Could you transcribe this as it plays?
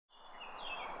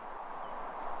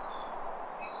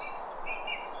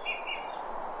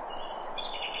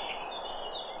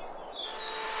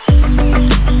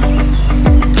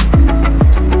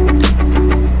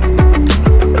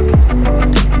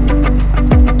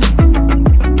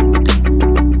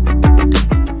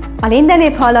Linde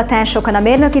név hallatán sokan a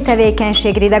mérnöki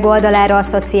tevékenység rideg oldalára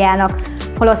asszociálnak,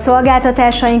 holott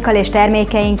szolgáltatásainkkal és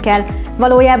termékeinkkel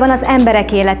valójában az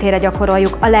emberek életére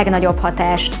gyakoroljuk a legnagyobb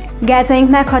hatást. Gázaink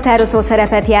meghatározó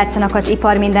szerepet játszanak az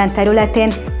ipar minden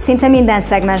területén, szinte minden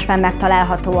szegmensben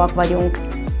megtalálhatóak vagyunk.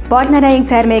 Partnereink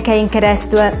termékeink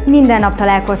keresztül minden nap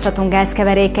találkozhatunk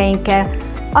gázkeverékeinkkel,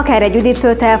 akár egy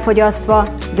üdítőt elfogyasztva,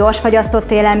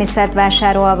 gyorsfagyasztott élelmiszert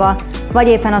vásárolva, vagy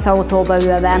éppen az autóba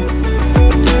ülve.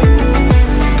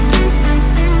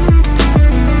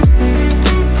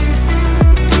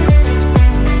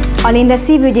 A Linde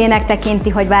szívügyének tekinti,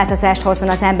 hogy változást hozzon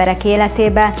az emberek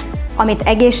életébe, amit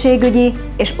egészségügyi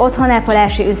és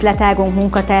otthonápolási üzletágunk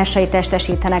munkatársai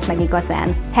testesítenek meg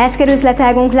igazán. Healthcare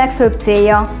üzletágunk legfőbb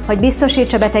célja, hogy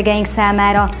biztosítsa betegeink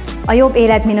számára a jobb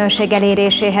életminőség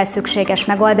eléréséhez szükséges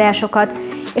megoldásokat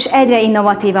és egyre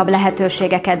innovatívabb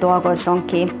lehetőségeket dolgozzon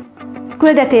ki.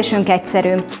 Küldetésünk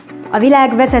egyszerű. A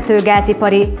világ vezető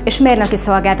gázipari és mérnöki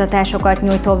szolgáltatásokat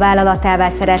nyújtó vállalatává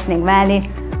szeretnénk válni,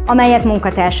 amelyet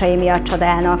munkatársai miatt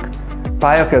csodálnak.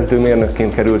 Pályakezdő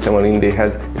mérnökként kerültem a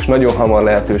Lindéhez, és nagyon hamar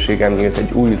lehetőségem nyílt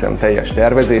egy új üzem teljes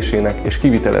tervezésének és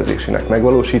kivitelezésének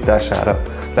megvalósítására,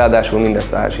 ráadásul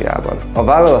mindezt Ázsiában. A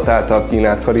vállalat által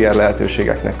kínált karrier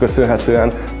lehetőségeknek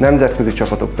köszönhetően nemzetközi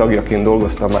csapatok tagjaként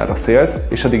dolgoztam már a sales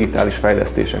és a digitális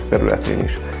fejlesztések területén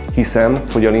is. Hiszem,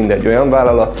 hogy a Linde egy olyan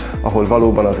vállalat, ahol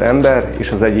valóban az ember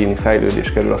és az egyéni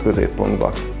fejlődés kerül a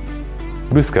középpontba.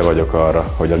 Büszke vagyok arra,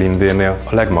 hogy a Lindénél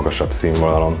a legmagasabb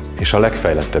színvonalon és a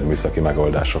legfejlettebb műszaki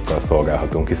megoldásokkal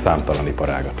szolgálhatunk ki számtalan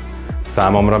iparágat.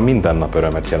 Számomra minden nap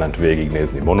örömet jelent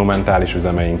végignézni monumentális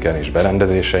üzemeinken és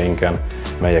berendezéseinken,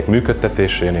 melyek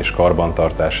működtetésén és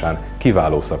karbantartásán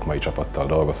kiváló szakmai csapattal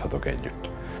dolgozhatok együtt.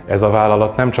 Ez a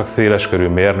vállalat nem csak széleskörű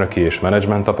mérnöki és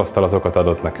menedzsment tapasztalatokat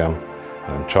adott nekem,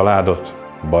 hanem családot,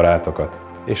 barátokat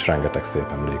és rengeteg szép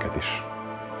emléket is.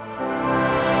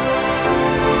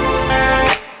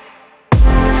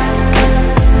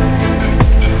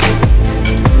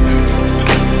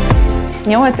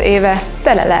 Nyolc éve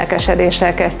tele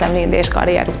lelkesedéssel kezdtem lindés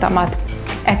karrierutamat.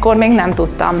 Ekkor még nem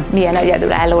tudtam, milyen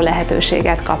egyedülálló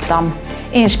lehetőséget kaptam.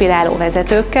 Inspiráló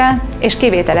vezetőkkel és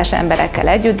kivételes emberekkel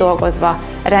együtt dolgozva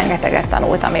rengeteget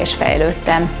tanultam és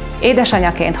fejlődtem.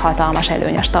 Édesanyaként hatalmas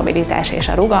előny a stabilitás és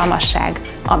a rugalmasság,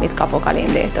 amit kapok a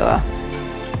Lindétől.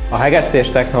 A hegesztés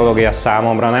technológia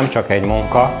számomra nem csak egy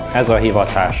munka, ez a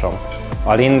hivatásom.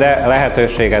 A Linde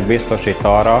lehetőséget biztosít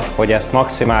arra, hogy ezt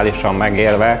maximálisan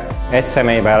megélve egy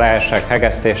személyben lehessek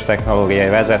hegesztés technológiai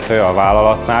vezető a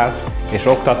vállalatnál és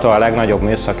oktató a legnagyobb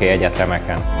műszaki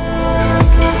egyetemeken.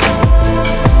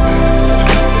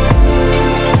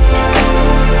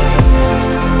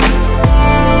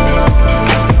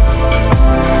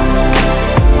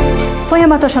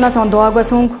 Folyamatosan azon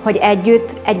dolgozunk, hogy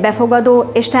együtt egy befogadó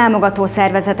és támogató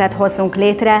szervezetet hozzunk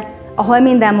létre, ahol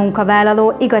minden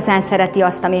munkavállaló igazán szereti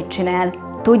azt, amit csinál.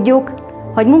 Tudjuk,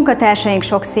 hogy munkatársaink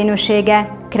sokszínűsége,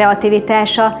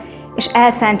 kreativitása és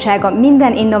elszántsága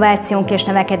minden innovációnk és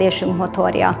növekedésünk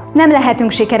motorja. Nem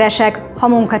lehetünk sikeresek, ha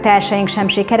munkatársaink sem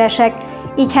sikeresek,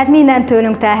 így hát minden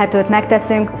tőlünk telhetőt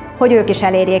megteszünk, hogy ők is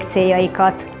elérjék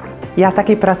céljaikat. Ja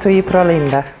taki pracuji pro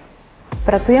Linde.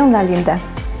 Pracuję na Linde.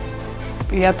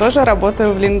 Я тоже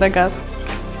работаю в Linde Gáz.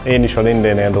 Én is a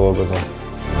Lindénél dolgozom.